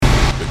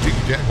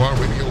Jaguar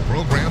radio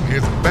program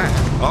is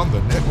back on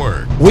the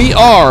network. We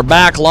are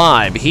back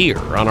live here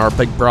on our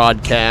big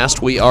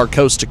broadcast. We are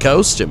coast to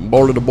coast and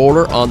border to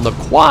border on the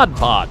Quad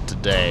Pod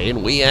today,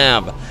 and we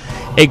have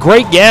a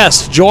great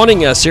guest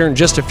joining us here in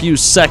just a few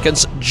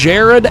seconds.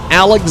 Jerad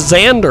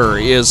Alexander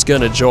is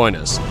going to join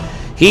us.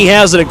 He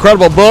has an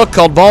incredible book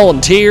called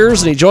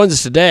Volunteers, and he joins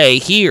us today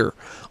here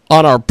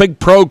on our big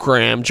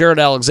program. Jerad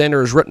Alexander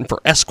has written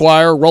for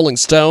Esquire, Rolling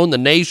Stone, The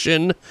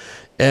Nation,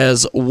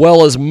 as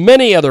well as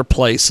many other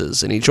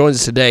places, and he joins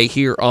us today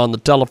here on the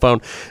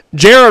telephone.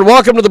 Jerad,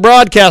 welcome to the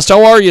broadcast.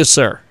 How are you,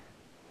 sir?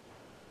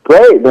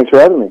 Great. Thanks for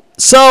having me.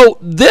 So,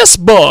 this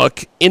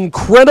book,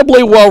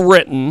 incredibly well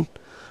written.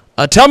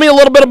 Tell me a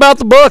little bit about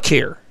the book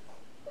here.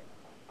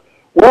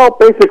 Well,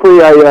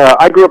 basically,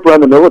 I grew up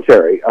around the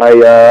military.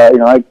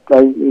 I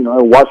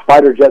watched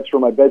fighter jets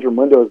from my bedroom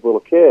window as a little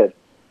kid,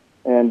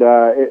 and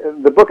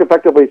the book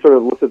effectively sort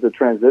of looks at the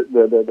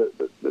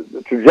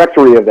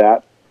trajectory of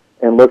that,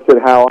 and looks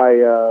at how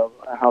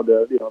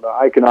the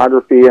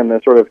iconography and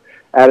the sort of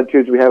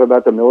attitudes we have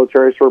about the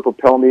military sort of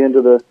propel me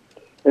into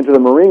the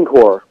Marine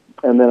Corps,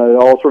 and then it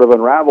all sort of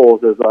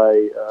unravels as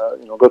I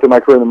go through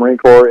my career in the Marine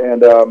Corps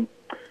and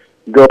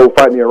go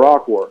fight in the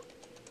Iraq War.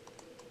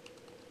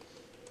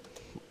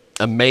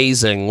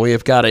 Amazing. We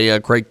have got a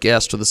great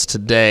guest with us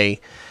today.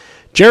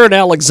 Jerad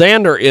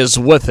Alexander is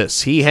with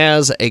us. He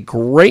has a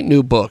great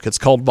new book. It's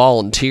called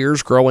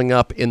Volunteers, Growing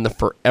Up in the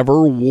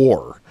Forever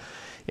War.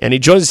 And he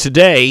joins us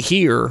today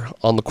here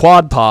on the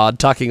Quad Pod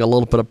talking a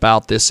little bit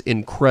about this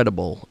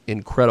incredible,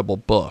 incredible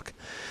book.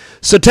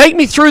 So take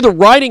me through the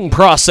writing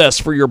process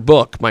for your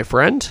book, my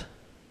friend.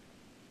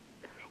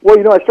 Well,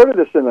 I started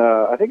this in,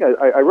 I think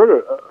I wrote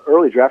an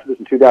early draft of this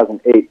in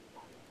 2008.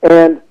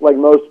 And like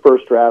most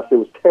first drafts, it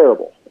was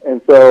terrible.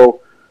 And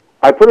so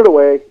I put it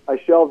away. I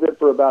shelved it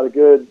for about a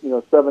good,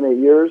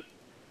 7-8 years.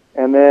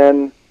 And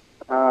then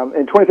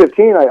in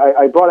 2015,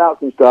 I brought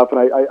out some stuff, and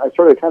I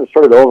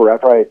started over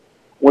after I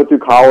went through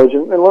college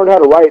and learned how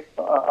to write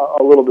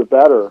a little bit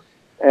better.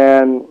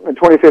 And in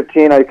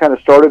 2015, I kind of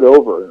started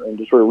over and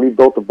just sort of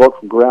rebuilt the book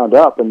from ground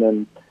up, and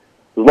then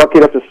was lucky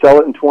enough to sell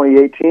it in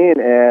 2018,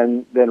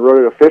 and then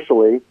wrote it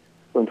officially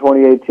from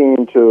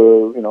 2018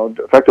 to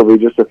effectively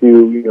just a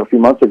few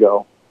months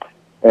ago.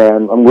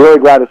 And I'm really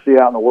glad to see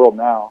it out in the world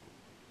now.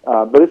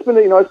 But it's been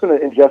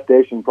in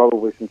gestation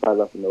probably since I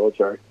left the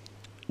military.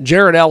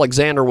 Jerad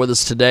Alexander with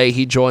us today.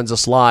 He joins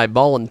us live.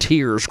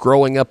 Volunteers,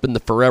 Growing Up in the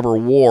Forever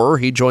War.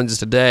 He joins us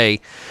today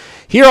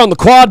here on the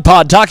Quad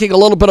Pod talking a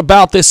little bit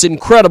about this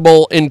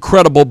incredible,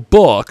 incredible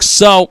book.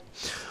 So,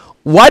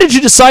 why did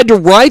you decide to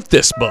write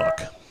this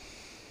book?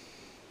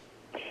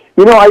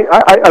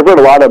 I've read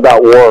a lot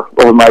about war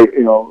over my,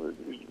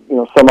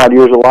 some odd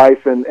years of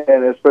life, and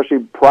especially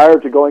prior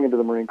to going into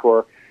the Marine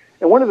Corps.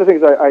 And one of the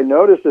things I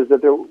noticed is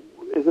that there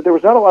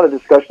was not a lot of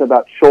discussion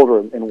about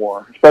children in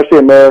war, especially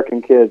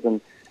American kids, and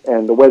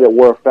the way that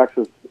war affects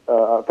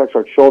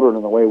our children,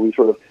 and the way we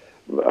sort of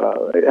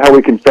how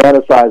we can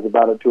fantasize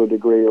about it to a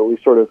degree, or we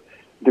sort of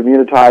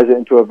demonetize it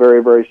into a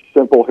very, very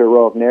simple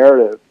heroic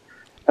narrative.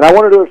 And I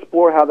wanted to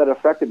explore how that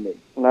affected me,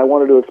 and I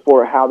wanted to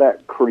explore how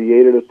that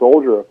created a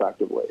soldier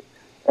effectively.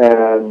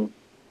 And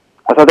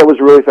I thought that was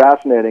really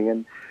fascinating.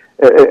 And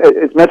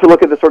it's meant to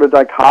look at the sort of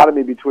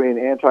dichotomy between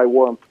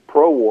anti-war and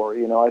pro-war.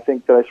 I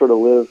think that I sort of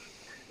live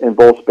in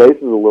both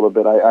spaces a little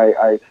bit.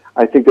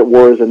 I think that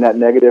war is a net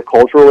negative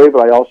culturally,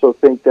 but I also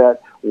think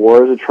that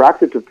war is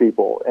attractive to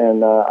people.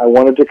 And I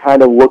wanted to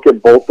kind of look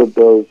at both of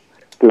those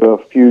through a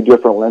few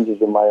different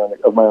lenses of my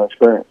own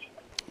experience.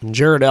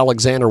 Jerad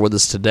Alexander with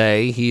us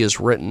today. He has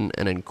written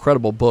an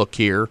incredible book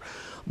here,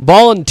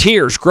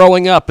 Volunteers,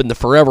 Growing Up in the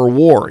Forever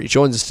War. He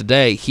joins us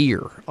today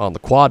here on the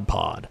Quad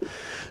Pod.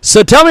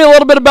 So tell me a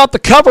little bit about the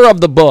cover of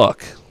the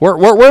book.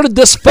 Where did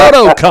this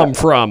photo come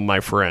from, my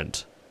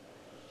friend?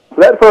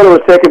 That photo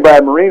was taken by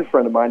a Marine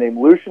friend of mine named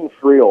Lucian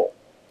Friel.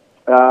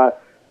 I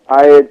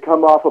had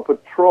come off a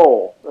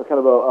patrol, kind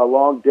of a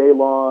long,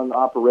 day-long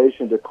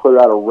operation to clear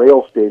out a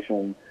rail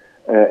station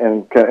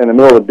in the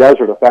middle of the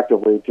desert,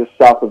 effectively, just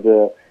south of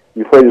the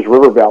Euphrates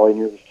River Valley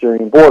near the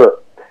Syrian border.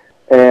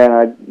 And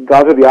I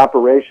got through the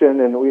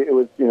operation, and it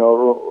was,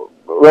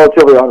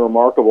 relatively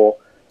unremarkable,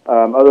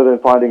 other than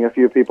finding a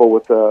few people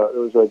there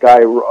was a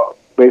guy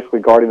basically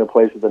guarding the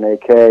place with an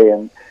AK,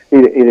 and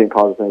he didn't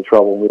cause us any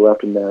trouble, and we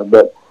left him there.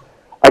 But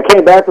I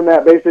came back from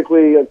that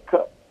basically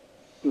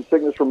some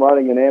sickness from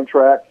riding in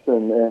Amtrak,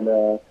 and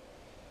a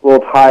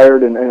little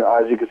tired, and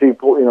as you can see,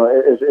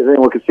 as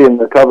anyone could see in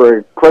the cover,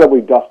 incredibly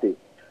dusty.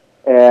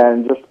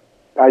 And just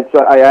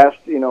I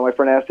asked, my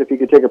friend asked if he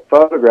could take a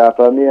photograph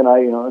of me, and I,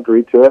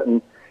 agreed to it.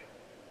 And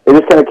it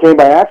just kind of came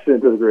by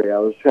accident to a degree. I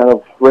was kind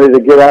of ready to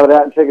get out of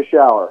that and take a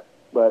shower.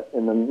 But,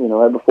 and then,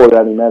 right before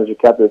that, he managed to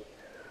capture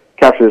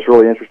this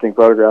really interesting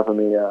photograph of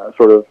me,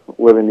 sort of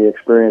living the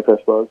experience, I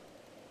suppose.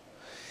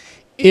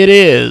 It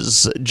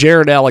is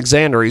Jerad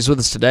Alexander. He's with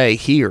us today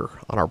here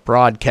on our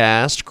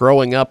broadcast,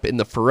 Growing Up in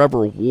the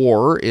Forever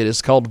War. It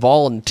is called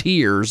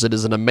Volunteers. It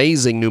is an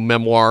amazing new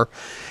memoir.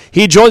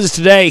 He joins us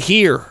today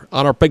here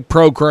on our big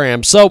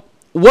program. So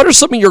what are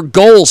some of your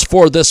goals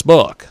for this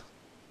book?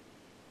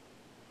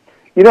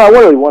 I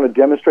really want to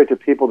demonstrate to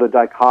people the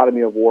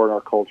dichotomy of war in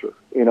our culture.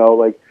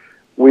 Like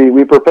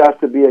we profess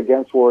to be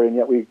against war, and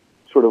yet we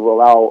sort of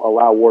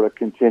allow war to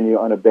continue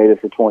unabated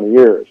for 20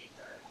 years.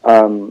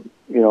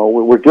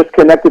 We're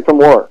disconnected from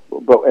war,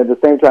 but at the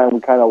same time, we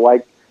kind of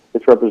like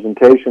its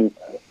representation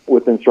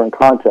within certain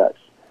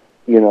contexts.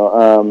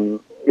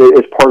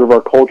 It's part of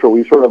our culture.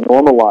 We sort of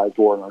normalized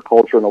war in our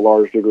culture in a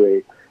large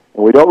degree,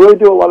 and we don't really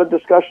do a lot of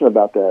discussion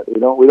about that. We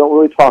don't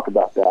really talk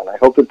about that. And I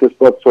hope that this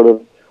book sort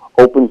of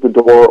opens the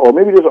door, or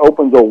maybe just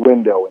opens a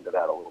window into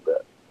that a little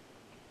bit.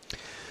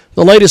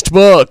 The latest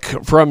book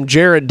from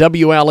Jerad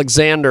W.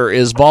 Alexander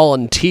is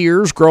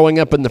Volunteers, Growing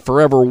Up in the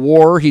Forever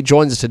War. He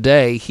joins us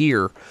today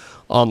here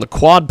on the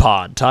Quad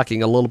Pod,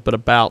 talking a little bit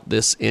about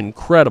this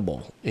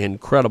incredible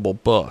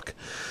book.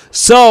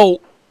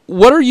 So,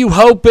 what are you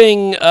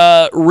hoping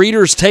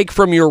readers take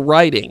from your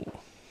writing?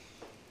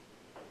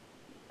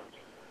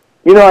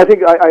 I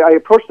think I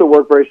approach the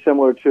work very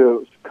similar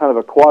to kind of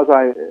a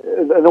quasi,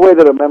 in the way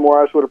that a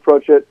memoirist would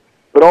approach it,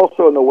 but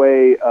also in the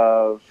way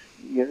of,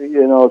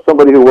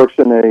 somebody who works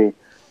in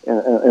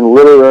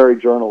literary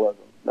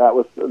journalism. That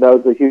was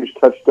a huge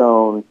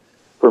touchstone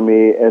for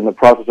me in the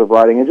process of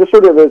writing, and just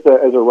sort of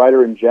as a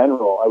writer in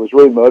general. I was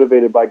really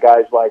motivated by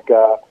guys like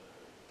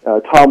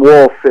Tom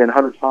Wolfe and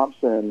Hunter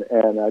Thompson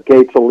and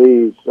Gay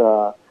Talese.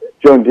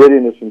 Joan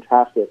Didion is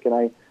fantastic, and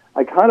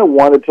I kind of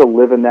wanted to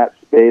live in that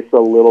space a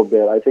little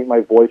bit. I think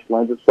my voice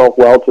lends itself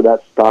well to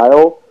that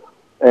style,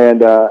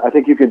 and I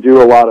think you can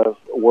do a lot of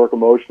work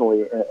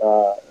emotionally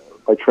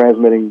by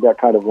transmitting that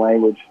kind of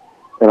language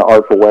in an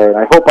artful way. And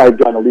I hope I've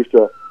done at least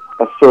a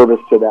service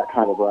to that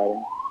kind of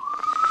writing.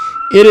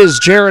 It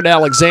is Jerad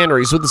Alexander.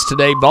 He's with us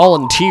today.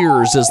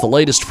 Volunteers is the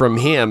latest from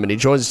him, and he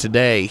joins us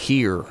today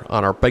here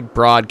on our big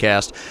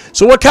broadcast.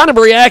 So what kind of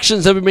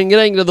reactions have you been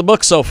getting to the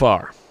book so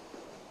far?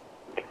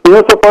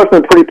 So far it's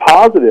been pretty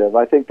positive.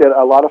 I think that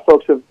a lot of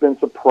folks have been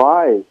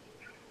surprised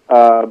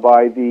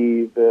by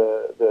the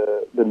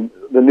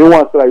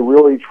nuance that I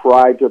really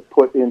tried to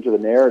put into the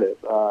narrative.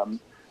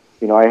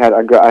 I had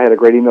a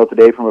great email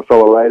today from a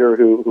fellow writer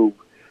who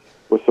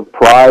was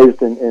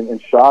surprised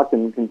and shocked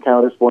and can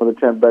count this one of the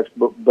 10 best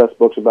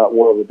books about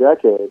war of the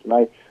decade.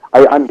 And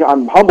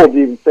I'm humbled to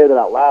even say that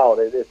out loud.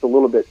 It's a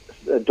little bit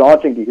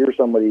daunting to hear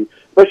somebody,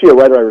 especially a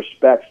writer I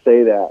respect,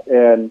 say that.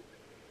 And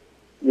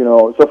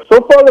so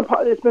far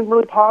it's been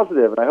really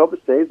positive, and I hope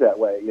it stays that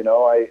way.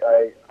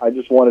 I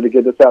just wanted to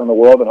get this out in the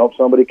world and hope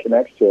somebody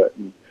connects to it.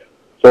 And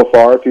so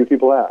far, a few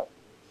people have.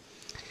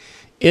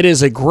 It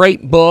is a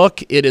great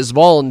book. It is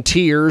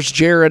Volunteers.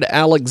 Jerad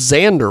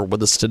Alexander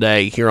with us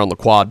today here on the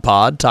Quad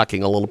Pod,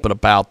 talking a little bit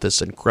about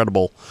this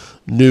incredible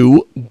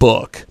new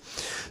book.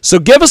 So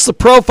give us the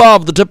profile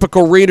of the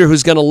typical reader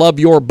who's going to love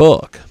your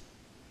book.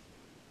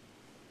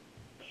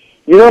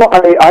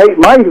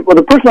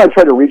 The person I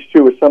try to reach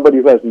to is somebody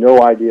who has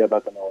no idea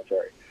about the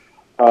military.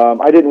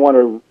 I didn't want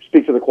to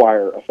speak to the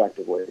choir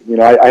effectively.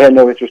 I had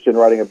no interest in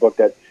writing a book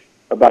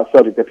about a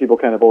subject that people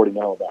kind of already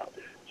know about.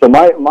 So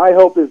my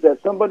hope is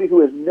that somebody who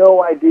has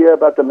no idea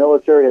about the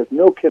military, has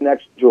no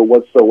connection to it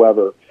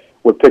whatsoever,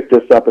 would pick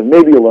this up and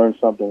maybe learn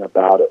something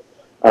about it.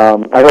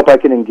 I hope I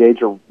can engage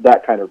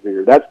that kind of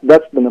reader. That's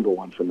the number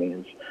one for me,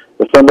 is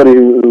somebody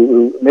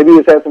who maybe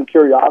has had some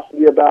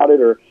curiosity about it,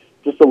 or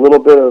just a little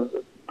bit of,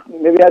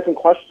 maybe has some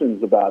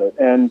questions about it,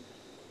 and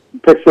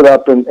picks it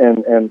up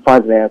and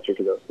finds an answer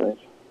to those things.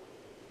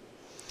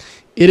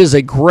 It is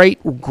a great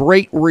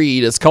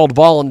read. It's called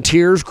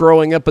Volunteers,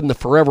 Growing Up in the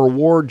Forever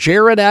War.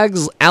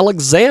 Jerad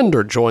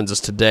Alexander joins us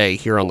today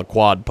here on the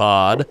Quad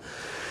Pod.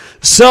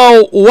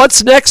 So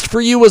what's next for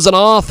you as an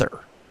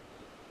author?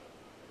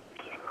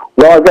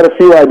 Well, I've got a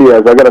few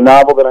ideas. I've got a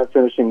novel that I'm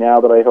finishing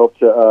now that I hope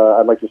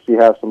I'd like to see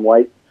have some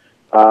light.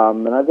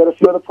 And I've got a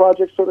few other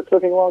projects sort of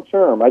cooking long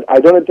term. I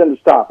don't intend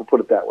to stop, I'll put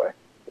it that way.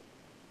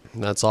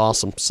 That's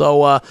awesome.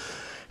 So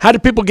how do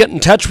people get in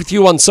touch with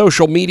you on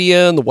social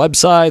media and the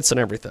websites and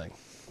everything?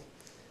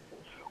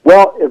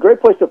 Well, a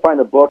great place to find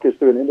a book is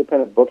through an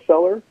independent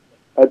bookseller.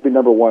 That'd be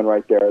number one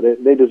right there.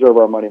 They deserve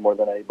our money more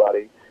than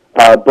anybody.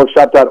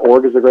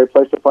 Bookshop.org is a great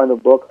place to find the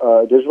book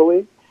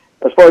digitally.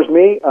 As far as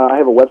me, I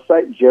have a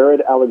website,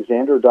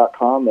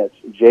 JeradAlexander.com. That's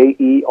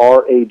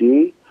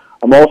Jerad.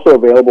 I'm also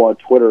available on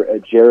Twitter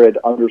at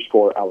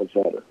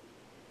Jerad_Alexander.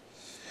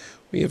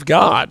 We have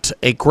got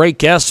a great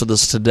guest with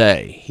us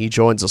today. He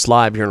joins us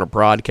live here in a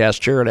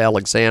broadcast. Jerad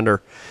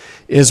Alexander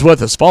is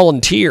with us.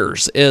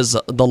 Volunteers is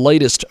the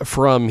latest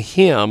from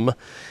him.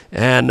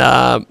 And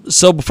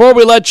so before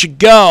we let you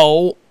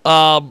go,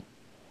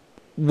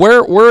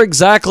 where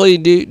exactly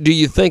do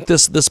you think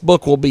this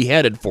book will be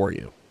headed for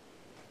you?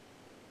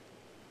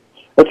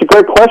 That's a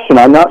great question.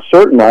 I'm not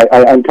certain.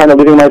 I'm kind of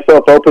leaving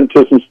myself open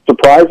to some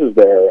surprises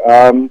there.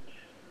 I'd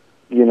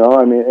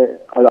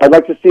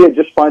like to see it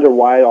just find a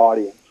wide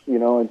audience,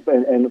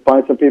 and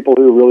find some people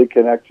who really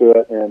connect to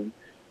it, and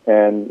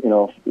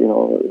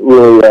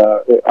really.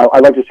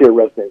 I'd like to see it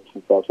resonate with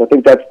some folks. I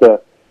think that's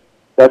the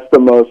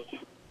most.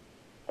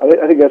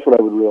 I think that's what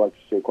I would really like to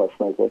see, quite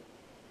frankly.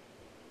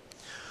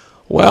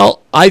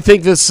 Well, I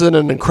think this is an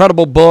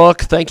incredible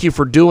book. Thank you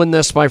for doing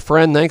this, my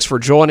friend. Thanks for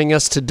joining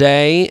us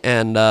today,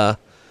 and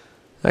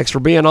thanks for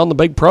being on the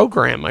big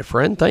program, my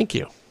friend. Thank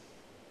you.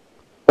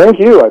 Thank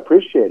you. I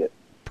appreciate it.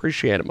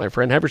 Appreciate it, my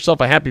friend. Have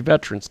yourself a happy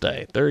Veterans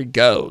Day. There he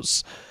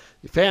goes.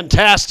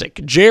 Fantastic.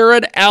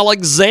 Jerad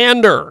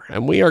Alexander.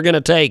 And we are going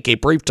to take a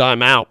brief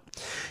time out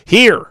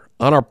here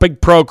on our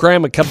big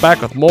program and come back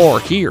with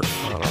more here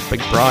on our big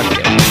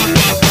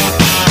broadcast.